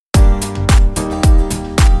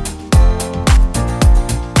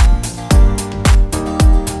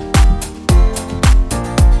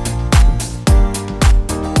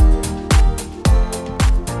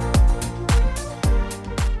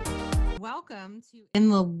welcome to In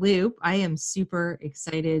the Loop. I am super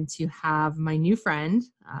excited to have my new friend,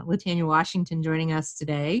 Latanya Washington, joining us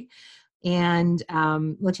today. And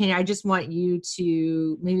Latanya, I just want you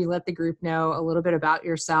to maybe let the group know a little bit about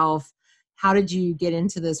yourself. How did you get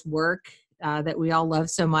into this work that we all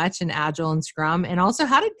love so much in Agile and Scrum? And also,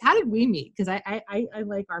 how did we meet? Because I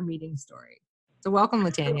like our meeting story. So welcome,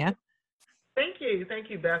 Latanya. Thank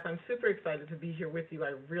you, Beth. I'm super excited to be here with you.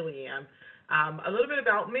 I really am. A little bit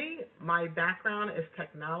about me. My background is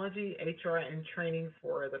technology, HR, and training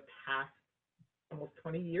for the past almost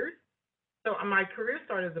 20 years. So my career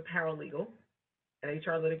started as a paralegal in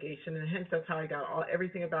HR litigation, and hence that's how I got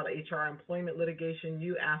everything about HR employment litigation.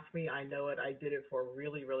 You asked me, I know it. I did it for a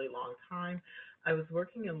really, really long time. I was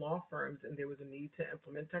working in law firms, and there was a need to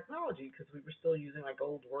implement technology because we were still using like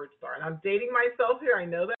old WordStar. And I'm dating myself here, I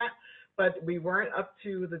know that, but we weren't up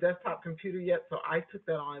to the desktop computer yet, so I took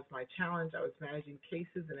that on as my challenge. I was managing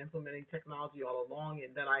cases and implementing technology all along,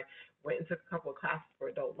 and then I went and took a couple of classes for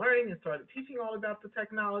adult learning and started teaching all about the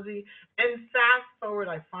technology. And fast forward,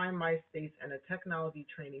 I find my space in a technology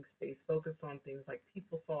training space focused on things like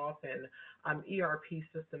PeopleSoft and ERP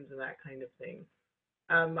systems and that kind of thing.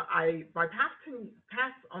 My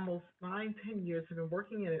past almost 9, 10 years have been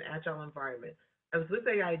working in an agile environment. I was with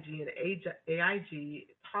AIG, and AIG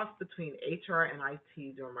tossed between HR and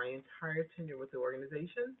IT during my entire tenure with the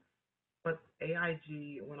organization. But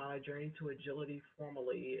AIG went on a journey to agility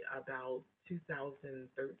formally about 2013.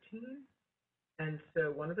 And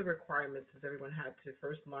so one of the requirements is everyone had to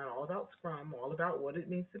first learn all about Scrum, all about what it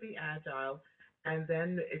means to be agile. And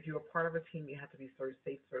then if you were part of a team, you had to be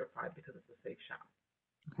SAFe certified because it's a safe shop.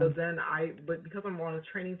 So then but because I'm on a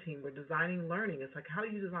training team, we're designing learning. It's like, how do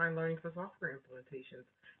you design learning for software implementations?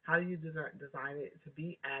 How do you design it to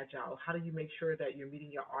be agile? How do you make sure that you're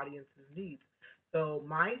meeting your audience's needs? So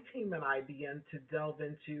my team and I began to delve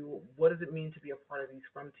into what does it mean to be a part of these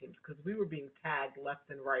Scrum teams? Because we were being tagged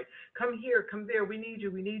left and right. Come here, come there. We need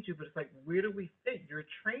you. We need you. But it's like, where do we fit? You're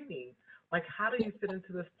training. Like, how do you fit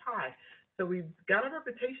into this pie? So we've got a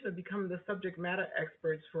reputation of becoming the subject matter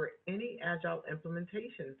experts for any agile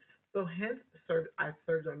implementation. So hence, I've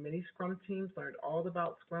served on many Scrum teams, learned all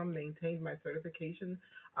about Scrum, maintained my certification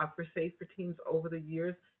for SAFe for teams over the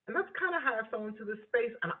years. And that's kind of how I fell into this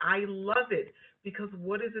space. And I love it because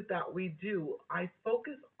what is it that we do? I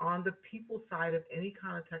focus on the people side of any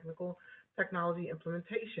kind of technology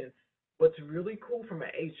implementation. What's really cool from an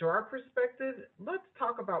HR perspective, let's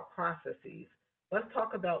talk about processes. Let's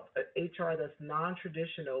talk about HR that's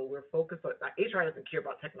non-traditional. We're focused on HR doesn't care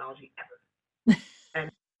about technology ever,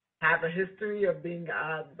 and have a history of being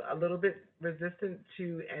a little bit resistant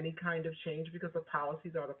to any kind of change because the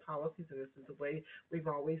policies are the policies, and this is the way we've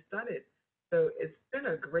always done it. So it's been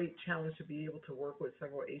a great challenge to be able to work with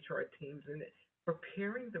several HR teams and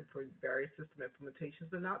preparing them for various system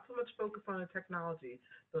implementations, but not so much focus on the technology,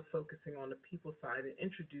 but focusing on the people side and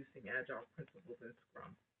introducing agile principles in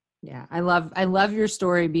Scrum. Yeah, I love your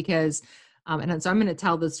story because, and so I'm going to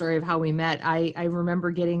tell the story of how we met. I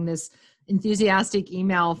remember getting this enthusiastic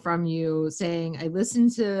email from you saying, I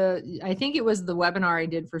listened to, I think it was the webinar I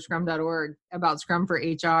did for scrum.org about Scrum for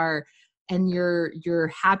HR, and your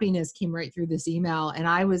happiness came right through this email. And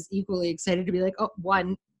I was equally excited to be like, oh,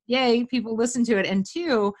 one, yay, people listen to it. And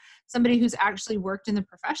two, somebody who's actually worked in the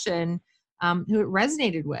profession who it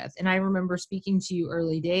resonated with. And I remember speaking to you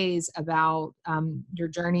early days about your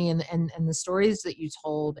journey and the stories that you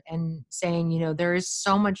told and saying, you know, there is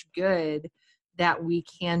so much good that we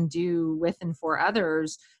can do with and for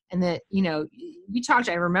others. And that, you know, we talked,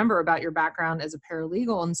 I remember about your background as a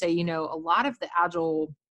paralegal and say, you know, a lot of the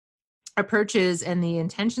agile approaches and the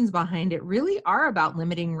intentions behind it really are about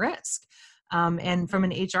limiting risk. And from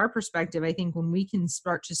an HR perspective, I think when we can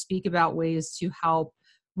start to speak about ways to help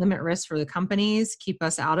limit risk for the companies, keep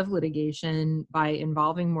us out of litigation by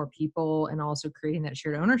involving more people and also creating that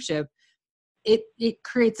shared ownership, it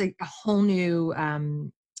creates a whole new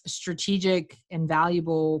strategic and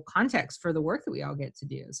valuable context for the work that we all get to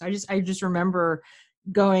do. So I just remember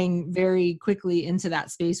going very quickly into that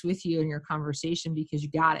space with you in your conversation because you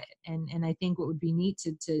got it. And I think what would be neat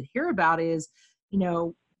to hear about is, you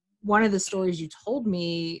know, one of the stories you told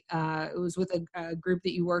me, it was with a group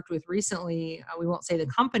that you worked with recently, we won't say the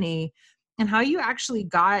company, and how you actually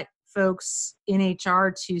got folks in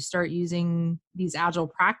HR to start using these agile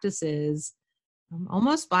practices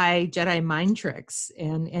almost by Jedi mind tricks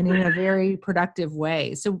and in a very productive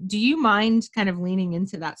way. So do you mind kind of leaning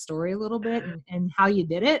into that story a little bit and how you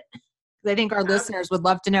did it? Because I think our listeners would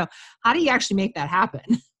love to know, how do you actually make that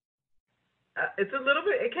happen? It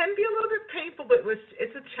can be a little bit painful, but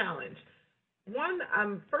it's a challenge.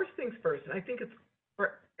 First things first, and I think it's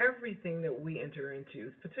for everything that we enter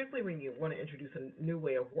into, particularly when you want to introduce a new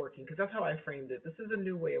way of working, because that's how I framed it. This is a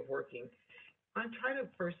new way of working. I try to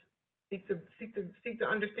first seek to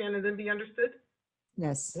understand and then be understood.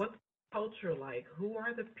 Yes. What's the culture like? Who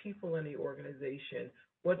are the people in the organization?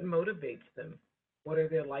 What motivates them? What are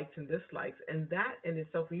their likes and dislikes? And that in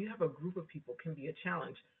itself, when you have a group of people, can be a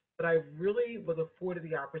challenge. But I really was afforded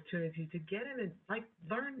the opportunity to get in and like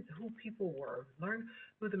learn who people were, learn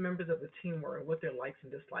who the members of the team were, and what their likes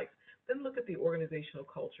and dislikes. Then look at the organizational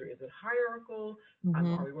culture. Is it hierarchical? Are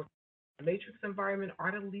Mm-hmm. we working in a matrix environment?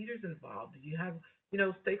 Are the leaders involved? Do you have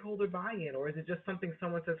stakeholder buy-in, or is it just something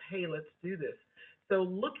someone says, "Hey, let's do this"? So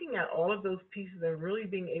looking at all of those pieces and really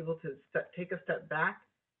being able to take a step back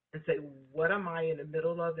and say, what am I in the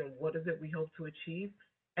middle of and what is it we hope to achieve?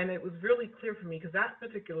 And it was really clear for me because that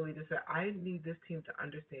particular leader said, I need this team to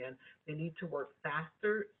understand they need to work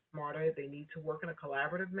faster, smarter, they need to work in a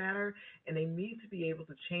collaborative manner, and they need to be able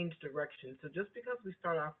to change direction. So just because we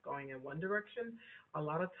start off going in one direction, a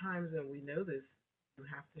lot of times, and we know this, you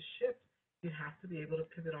have to shift. You have to be able to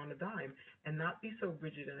pivot on a dime and not be so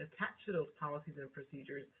rigid and attached to those policies and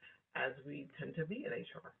procedures as we tend to be in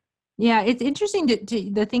HR. Yeah, it's interesting to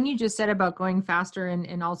the thing you just said about going faster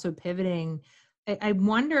and also pivoting. I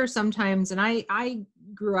wonder sometimes, and I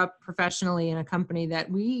grew up professionally in a company that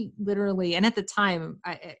we literally, and at the time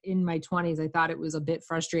in my 20s, I thought it was a bit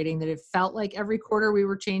frustrating that it felt like every quarter we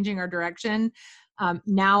were changing our direction.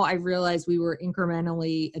 Now I realize we were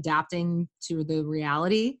incrementally adapting to the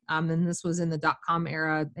reality. And this was in the dot-com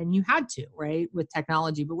era, and you had to, right, with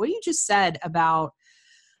technology. But what you just said about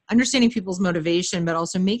understanding people's motivation, but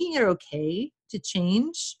also making it okay to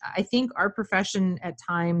change. I think our profession at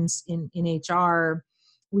times in HR,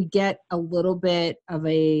 we get a little bit of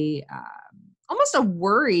a almost a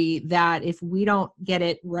worry that if we don't get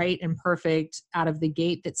it right and perfect out of the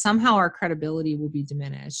gate, that somehow our credibility will be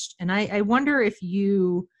diminished. And I wonder if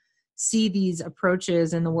you see these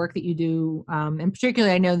approaches and the work that you do, and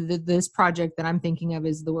particularly I know that this project that I'm thinking of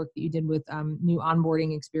is the work that you did with new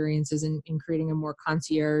onboarding experiences and in creating a more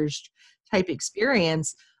concierge type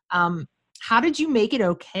experience. How did you make it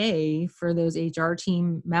okay for those HR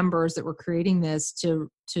team members that were creating this to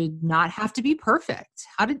not have to be perfect?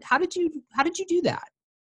 How did you do that?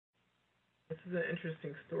 This is an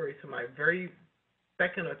interesting story. So my very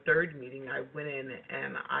second or third meeting, I went in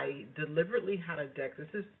and I deliberately had a deck. This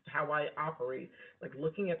is how I operate, like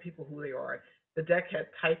looking at people who they are. The deck had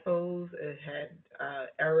typos, it had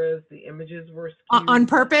errors, the images were On skewed.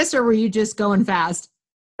 purpose, or were you just going fast?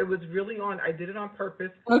 It was really I did it on purpose.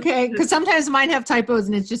 Okay, To, because sometimes mine have typos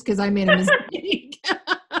and it's just because I made a mistake.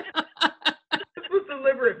 this was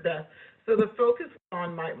deliberate, Beth. So the focus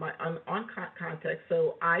on context.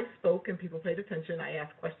 So I spoke and people paid attention. I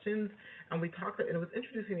asked questions and we talked, and it was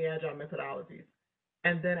introducing the agile methodologies.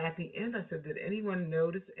 And then at the end, I said, did anyone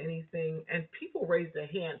notice anything? And people raised their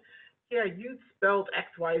hand. Yeah, you spelled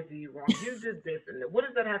XYZ wrong. You did this. And what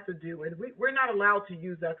does that have to do? And we're not allowed to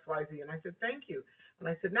use XYZ. And I said, thank you. And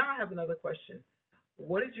I said, now I have another question.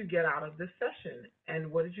 What did you get out of this session? And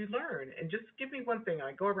what did you learn? And just give me one thing. And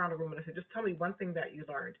I go around the room and I said, just tell me one thing that you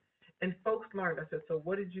learned. And folks learned. I said, so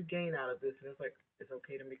what did you gain out of this? And it was like, it's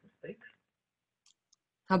okay to make mistakes.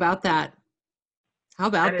 How about that? How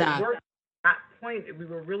And about it that? worked. At that point, we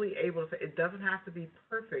were really able to say it doesn't have to be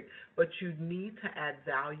perfect, but you need to add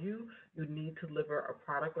value. You need to deliver a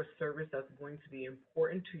product or service that's going to be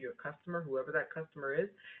important to your customer, whoever that customer is.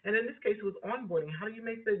 And in this case, it was onboarding. How do you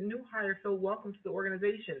make the new hire feel welcome to the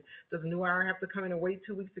organization? Does the new hire have to come in and wait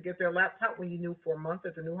 2 weeks to get their laptop when you knew for a month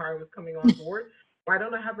that the new hire was coming on board? Why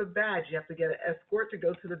don't I have a badge? You have to get an escort to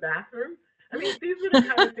go to the bathroom? I mean, these are the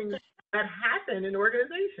kind of things that happen in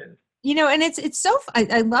organizations. And it's so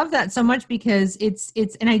I love that so much because it's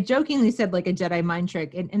and I jokingly said like a Jedi mind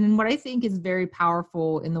trick, and what I think is very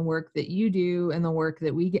powerful in the work that you do and the work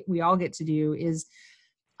that we all get to do is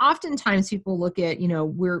oftentimes people look at,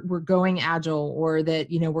 we're going agile, or that,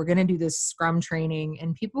 we're going to do this scrum training,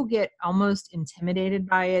 and people get almost intimidated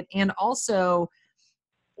by it, and also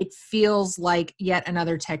it feels like yet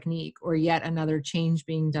another technique or yet another change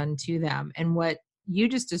being done to them. And what you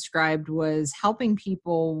just described was helping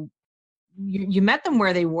people. You met them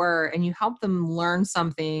where they were and you helped them learn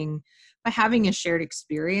something by having a shared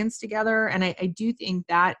experience together. And I do think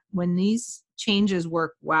that when these changes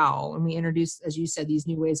work well, and we introduce, as you said, these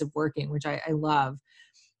new ways of working, which I love,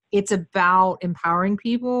 it's about empowering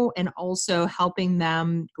people and also helping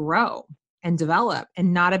them grow and develop,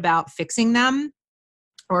 and not about fixing them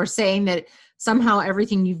or saying that somehow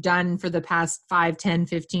everything you've done for the past 5, 10,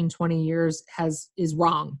 15, 20 years is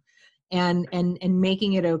wrong, and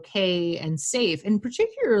making it okay and safe. And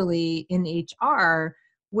particularly in HR,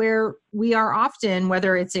 where we are often,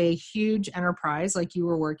 whether it's a huge enterprise like you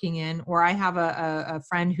were working in, or I have a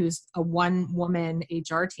friend who's a one woman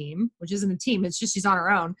HR team, which isn't a team, it's just she's on her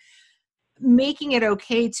own, making it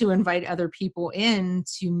okay to invite other people in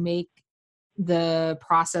to make the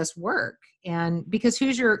process work. And because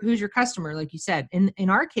who's your customer, like you said, in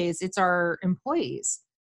our case it's our employees,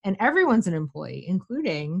 and everyone's an employee,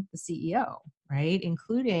 including the CEO, right,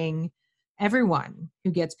 including everyone who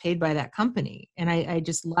gets paid by that company. And I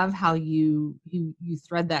just love how you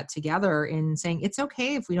thread that together in saying it's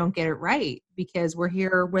okay if we don't get it right, because we're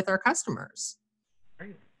here with our customers.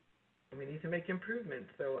 Right. We need to make improvements.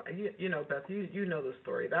 So you know, Beth, you know the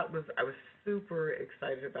story. I was super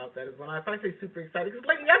excited about that. Is when if I say super excited, because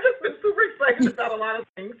lately I've just been super excited about a lot of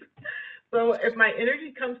things. So if my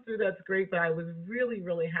energy comes through, that's great. But I was really,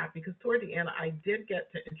 really happy because toward the end, I did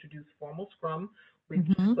get to introduce formal Scrum. We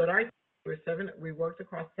Mm-hmm. split our we worked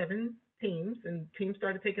across 7 teams, and teams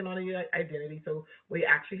started taking on an identity. So we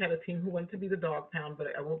actually had a team who went to be the dog pound, but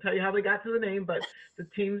I won't tell you how they got to the name. But the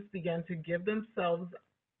teams began to give themselves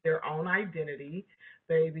their own identity.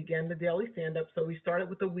 They began the daily stand up. So we started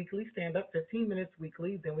with a weekly stand up, 15 minutes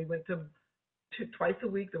weekly. Then we went to twice a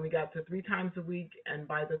week. Then we got to 3 times a week. And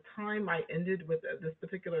by the time I ended with this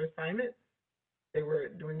particular assignment, they were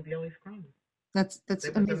doing daily Scrum. That's It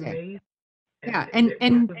was amazing. amazing. And Yeah, and that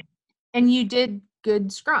and was and you did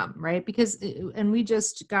good Scrum, right? Because and we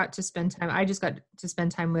just got to spend time. I just got to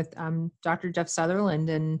spend time with Dr. Jeff Sutherland,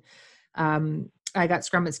 and I got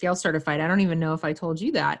Scrum at Scale certified. I don't even know if I told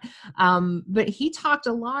you that, but he talked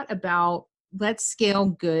a lot about let's scale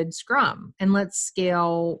good Scrum and let's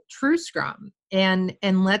scale true Scrum, and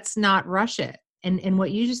let's not rush it. And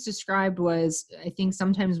what you just described was, I think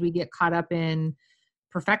sometimes we get caught up in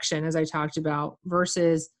perfection, as I talked about,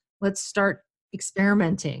 versus let's start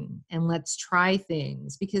experimenting and let's try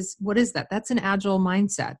things. Because what is that? That's an agile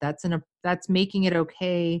mindset. That's making it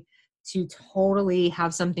okay to totally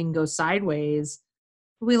have something go sideways.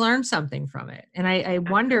 We learn something from it. And I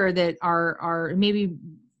wonder that our maybe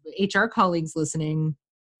HR colleagues listening,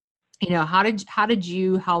 how did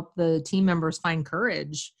you help the team members find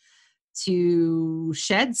courage to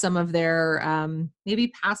shed some of their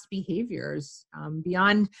maybe past behaviors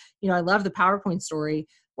beyond, I love the PowerPoint story.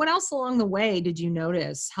 What else along the way did you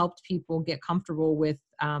notice helped people get comfortable with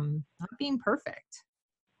not being perfect?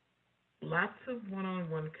 lots of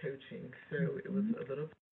one-on-one coaching. So it was Mhm. a little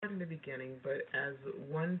hard in the beginning, but as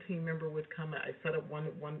one team member would come, I set up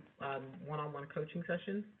one-on-one coaching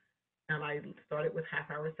sessions, and I started with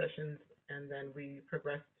half-hour sessions, and then we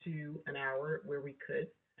progressed to an hour where we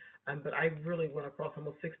could. But I really went across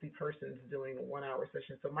almost 60 persons doing a 1 hour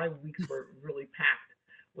session. So my weeks were really packed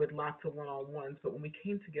with lots of one-on-ones. But when we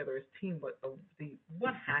came together as a team,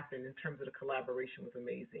 what happened in terms of the collaboration was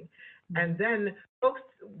amazing. And Mhm. then folks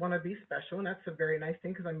want to be special, and that's a very nice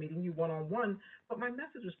thing because I'm meeting you one-on-one. But my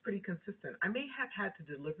message was pretty consistent. I may have had to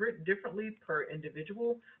deliver it differently per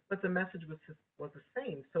individual, but the message was the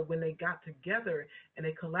same. So when they got together and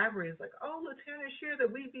they collaborated, it's like, oh, Lieutenant, share that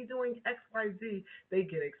we be doing X, Y, Z. They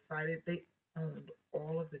get excited. They owned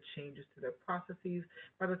all of the changes to their processes.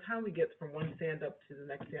 By the time we get from one stand up to the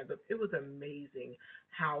next stand up, it was amazing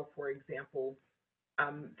how, for example,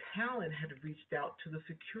 talent had reached out to the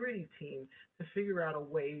security team to figure out a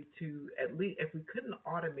way to, at least if we couldn't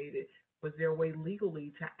automate it, was there a way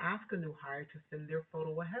legally to ask a new hire to send their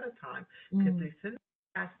photo ahead of time? Could Mm. they send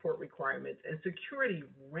passport requirements? And security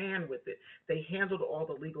ran with it. They handled all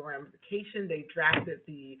the legal ramification. They drafted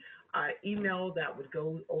the email that would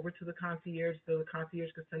go over to the concierge so the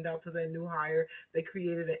concierge could send out to their new hire. They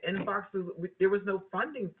created an inbox. There was no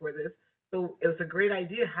funding for this. So it was a great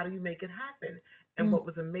idea. How do you make it happen? And Mm. what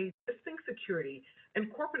was amazing, just think security. In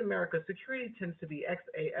corporate America, security tends to be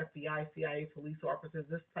XA, FBI, CIA, police officers,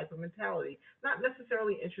 this type of mentality, not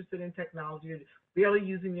necessarily interested in technology, barely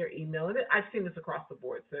using their email. And I've seen this across the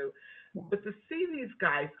board. So, Yeah. but to see these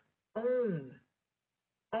guys own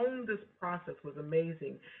own this process was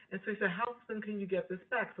amazing. And so he said, how soon can you get this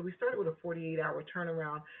back? So we started with a 48-hour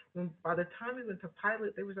turnaround. When by the time we went to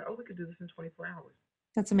pilot, they were like, oh, we could do this in 24 hours.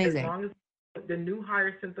 That's As amazing. long as the new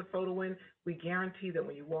hire sent the photo in, we guarantee that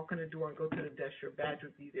when you walk in the door and go to the desk, your badge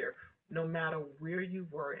would be there, no matter where you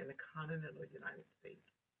were in the continental United States.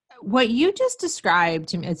 What you just described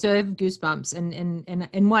to me, so I have goosebumps.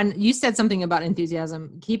 And one, you said something about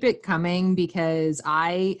enthusiasm. Keep it coming, because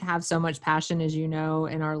I have so much passion, as you know,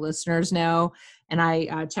 and our listeners know.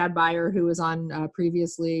 And Chad Beyer, who was on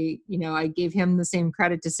previously, I gave him the same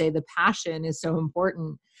credit to say the passion is so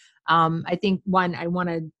important. I think one, I want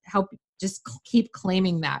to help just keep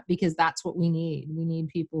claiming that, because that's what we need. We need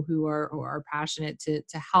people who are passionate to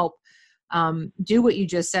help do what you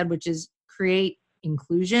just said, which is create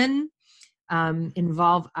inclusion,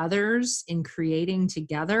 involve others in creating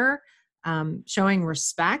together, showing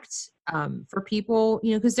respect for people,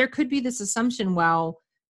 because there could be this assumption, well,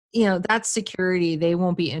 that's security, they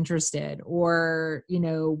won't be interested, or,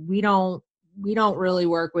 we don't really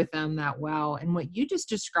work with them that well. And what you just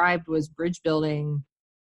described was bridge building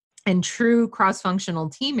and true cross-functional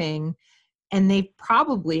teaming. And they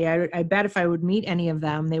probably, I bet if I would meet any of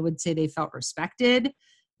them, they would say they felt respected,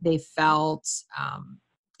 they felt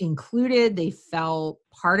included, they felt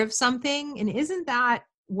part of something. And isn't that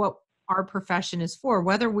what our profession is for?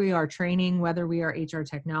 Whether we are training, whether we are HR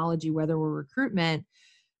technology, whether we're recruitment,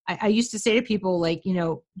 I used to say to people, like,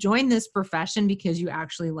 join this profession because you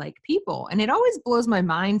actually like people. And it always blows my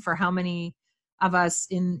mind for how many of us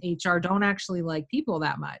in HR don't actually like people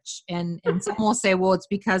that much. And some will say, well, it's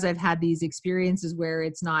because I've had these experiences where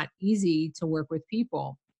it's not easy to work with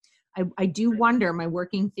people. I do wonder, my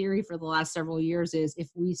working theory for the last several years is, if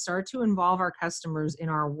we start to involve our customers in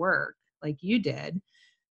our work, like you did,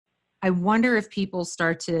 I wonder if people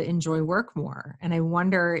start to enjoy work more. And I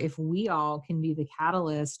wonder if we all can be the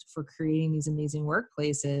catalyst for creating these amazing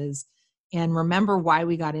workplaces and remember why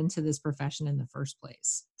we got into this profession in the first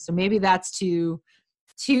place. So maybe that's too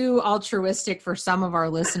altruistic for some of our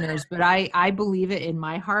listeners, but I believe it in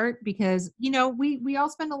my heart, because, we all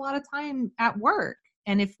spend a lot of time at work.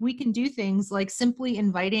 And if we can do things like simply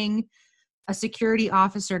inviting a security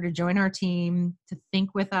officer to join our team, to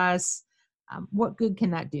think with us, what good can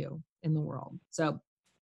that do in the world? So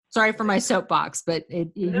sorry for my soapbox, but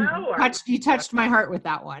you touched my heart with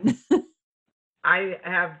that one. I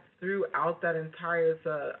have, throughout that entire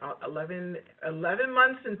 11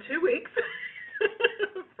 months and 2 weeks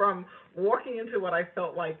from walking into what I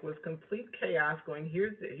felt like was complete chaos, going,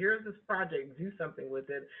 here's this project, do something with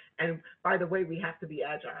it. And by the way, we have to be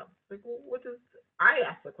agile. Like, well, I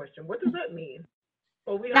asked the question, what does that mean?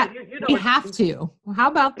 Well, we have to. How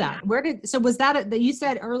about that? Was that you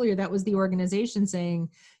said earlier, that was the organization saying,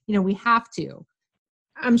 we have to.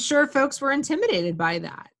 I'm sure folks were intimidated by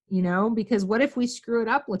that, because what if we screw it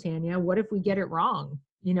up, Latanya? What if we get it wrong?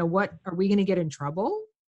 What are we going to get in trouble?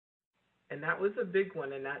 And that was a big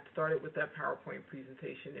one, and that started with that PowerPoint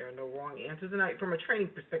presentation. There are no wrong answers. And from a training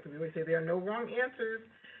perspective, we always say there are no wrong answers,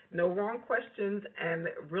 no wrong questions, and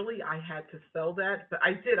really I had to sell that. But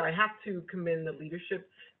I did. I have to commend the leadership,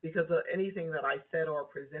 because of anything that I said or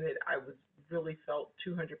presented, I was really felt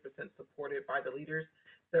 200% supported by the leaders.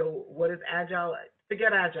 So what is Agile?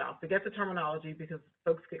 Forget Agile. Forget the terminology, because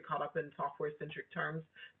folks get caught up in software-centric terms.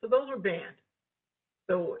 So those were banned.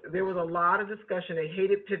 So there was a lot of discussion. They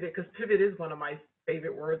hated pivot, because pivot is one of my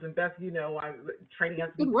favorite words. And Beth, I'm training has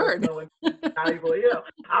to be personal and valuable,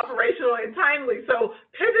 operational and timely. So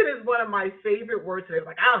pivot is one of my favorite words. They were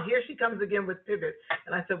like, oh, here she comes again with pivot.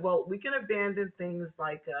 And I said, well, we can abandon things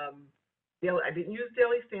like I didn't use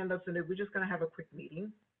daily stand-ups, and we're just going to have a quick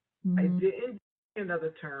meeting. Mm-hmm. I didn't do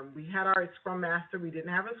another term. We had our Scrum Master. We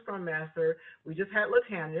didn't have a Scrum Master. We just had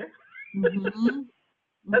Latanya. Mm-hmm.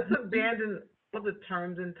 Let's abandon all the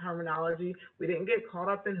terms and terminology. We didn't get caught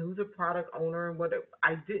up in who's a product owner and what.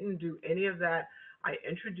 I didn't do any of that. I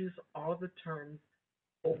introduced all the terms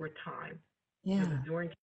over time. Yeah. During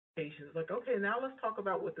communications, like, okay, now let's talk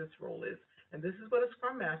about what this role is. And this is what a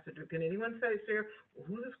Scrum Master do. Can anyone say, Sarah,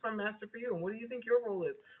 who's a Scrum Master for you? And what do you think your role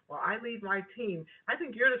is? Well, I lead my team. I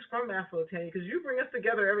think you're the Scrum Master, Latanya, because you bring us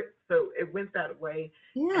together. So it went that way.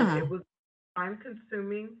 Yeah. And it was time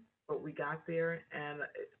consuming, but we got there. And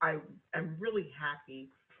I am really happy.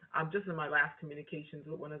 Just in my last communications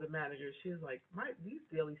with one of the managers, she was like, these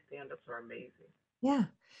daily stand-ups are amazing. Yeah.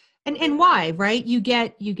 And why, right? You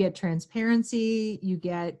get transparency, you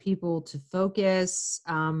get people to focus.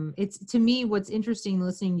 It's, to me, what's interesting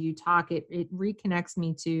listening to you talk, it reconnects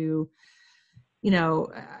me to,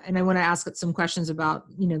 and I want to ask some questions about,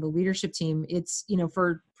 the leadership team. It's,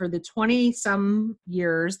 for the 20 some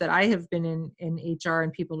years that I have been in HR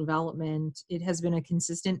and people development, it has been a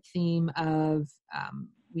consistent theme of,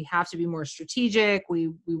 we have to be more strategic.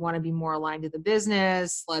 We want to be more aligned to the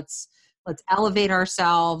business. Let's elevate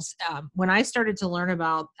ourselves. When I started to learn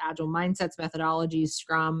about agile mindsets, methodologies,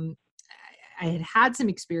 Scrum, I had some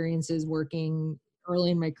experiences working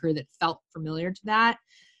early in my career that felt familiar to that.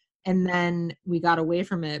 And then we got away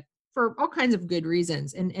from it for all kinds of good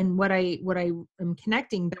reasons. And what I am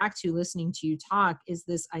connecting back to listening to you talk is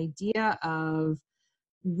this idea of,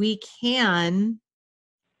 we can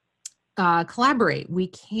collaborate, we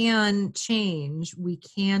can change, we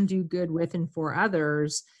can do good with and for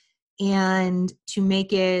others, and to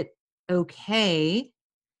make it okay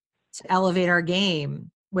to elevate our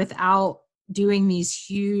game without doing these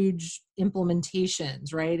huge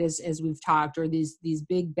implementations, right? As we've talked, or these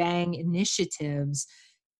big bang initiatives.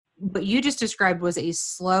 What you just described was a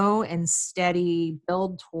slow and steady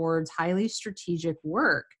build towards highly strategic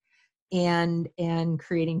work, and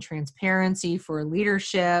creating transparency for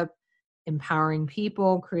leadership, empowering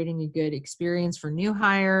people, creating a good experience for new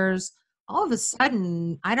hires. All of a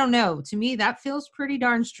sudden, I don't know, to me that feels pretty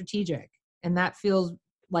darn strategic, and that feels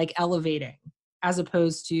like elevating, as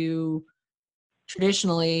opposed to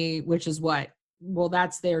traditionally, which is what, well,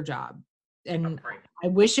 that's their job, That's and right. I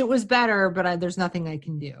wish it was better, but there's nothing I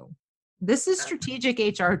can do. This is That's, strategic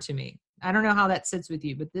HR to me. I don't know how that sits with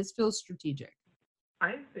you, but this feels strategic.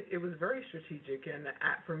 it was very strategic, and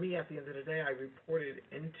for me, at the end of the day, I reported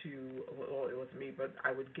into, well, it wasn't me, but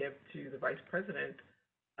I would give to the vice president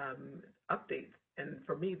updates. And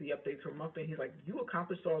for me, the updates were monthly. He's like, "You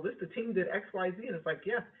accomplished all this. The team did X, Y, Z," and it's like,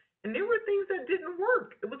 "Yes." And there were things that didn't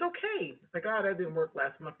work. It was okay. It's like, "Oh, that didn't work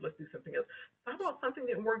last month. Let's do something else." How about something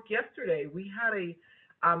didn't work yesterday? We had a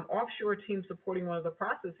offshore team supporting one of the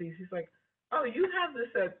processes. He's like, "Oh, you have this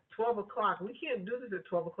at 12 o'clock. We can't do this at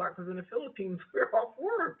 12 o'clock because in the Philippines we're off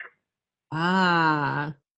work."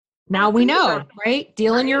 Ah, now So we think about know, right?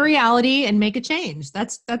 Deal in your right. reality and make a change.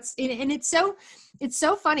 That's and it's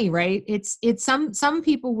so funny, right? It's some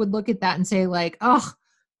people would look at that and say like, oh,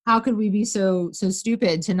 how could we be so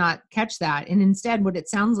stupid to not catch that? And instead, what it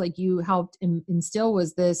sounds like you helped instill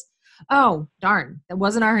was this, oh, darn, that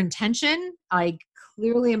wasn't our intention. Like,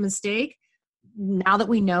 clearly a mistake. Now that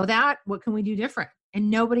we know that, what can we do different?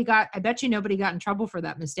 And I bet you nobody got in trouble for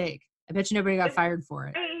that mistake. I bet you nobody got It fired for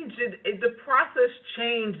it. changed. The process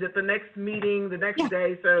changed at the next meeting, the next Yeah.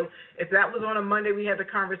 day. So if that was on a Monday, we had the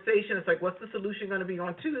conversation. It's like, what's the solution going to be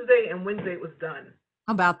on Tuesday? And Wednesday it was done.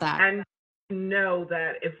 How about that? And know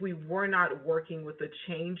that if we were not working with a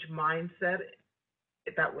change mindset,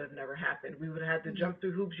 that would have never happened. We would have had to Yeah. jump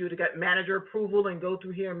through hoops. You would have got manager approval and go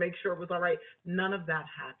through here and make sure it was all right. None of that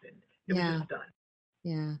happened. It was Yeah. just done.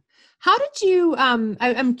 Yeah. How did you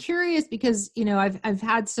I'm curious because, I've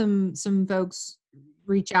had some folks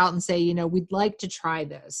reach out and say, we'd like to try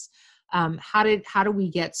this. How do we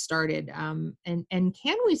get started? And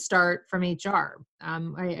can we start from HR?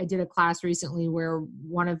 I did a class recently where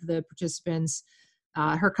one of the participants,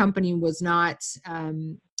 her company was not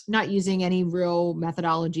using any real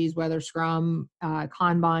methodologies, whether Scrum,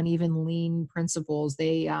 Kanban, even Lean principles.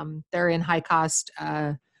 They're in high cost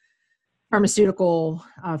pharmaceutical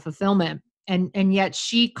fulfillment, and yet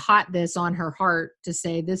she caught this on her heart to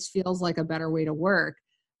say this feels like a better way to work.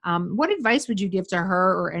 What advice would you give to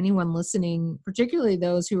her or anyone listening, particularly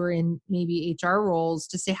those who are in maybe HR roles,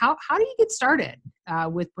 to say how do you get started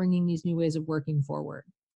with bringing these new ways of working forward?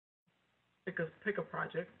 Pick a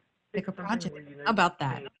project. Pick Pick a something project. where you know How you about can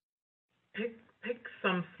that? change. Pick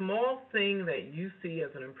some small thing that you see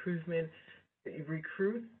as an improvement. That you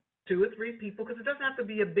recruit 2 or 3 people, because it doesn't have to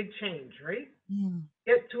be a big change, right? Yeah.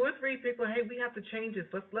 Get 2 or 3 people. Hey, we have to change this.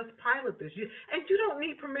 Let's pilot this. You don't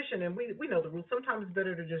need permission, and we know the rules. Sometimes it's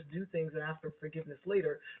better to just do things and ask for forgiveness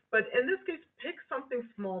later. But in this case, pick something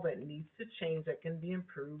small that needs to change, that can be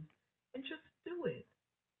improved, and just do it.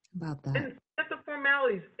 How about that? And get the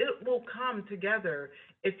formalities. It will come together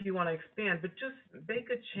if you want to expand. But just make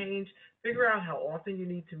a change. Figure out how often you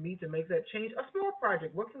need to meet to make that change. A small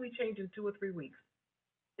project. What can we change in 2 or 3 weeks?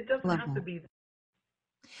 It I doesn't love have to that. be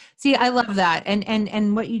See, I pick love some. that,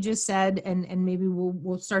 and what you just said, and maybe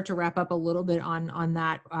we'll start to wrap up a little bit on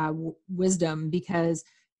that wisdom, because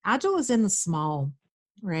agile is in the small,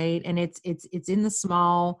 right? And it's in the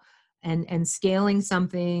small, and scaling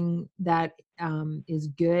something that is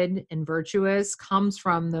good and virtuous comes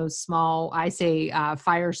from those small, I say,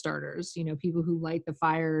 fire starters. People who light the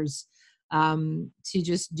fires to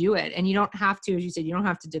just do it, and you don't have to, as you said, you don't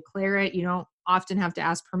have to declare it. You don't often have to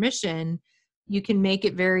ask permission. You can make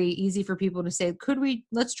it very easy for people to say,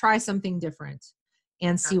 let's try something different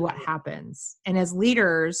and see what Absolutely. happens. And as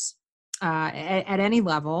leaders, at any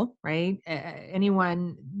level, right?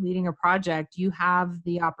 Anyone leading a project, you have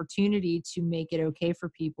the opportunity to make it okay for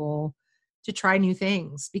people to try new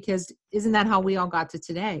things, because isn't that how we all got to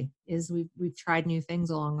today? Is we've tried new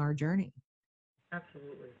things along our journey.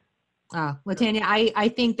 Absolutely. So, Latanya, I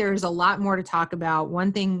think there's a lot more to talk about.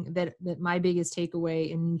 One thing that my biggest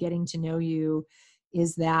takeaway in getting to know you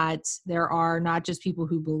is that there are not just people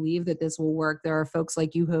who believe that this will work. There are folks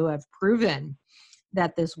like you who have proven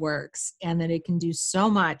that this works and that it can do so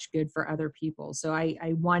much good for other people. So I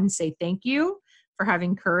one, say thank you for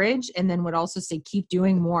having courage, and then would also say keep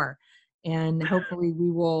doing more. And hopefully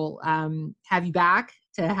we will have you back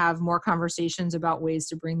to have more conversations about ways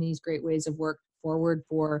to bring these great ways of work forward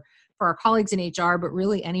for our colleagues in HR, but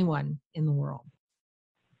really anyone in the world.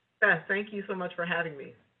 Beth, thank you so much for having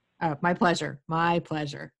me. My pleasure. My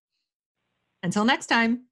pleasure. Until next time.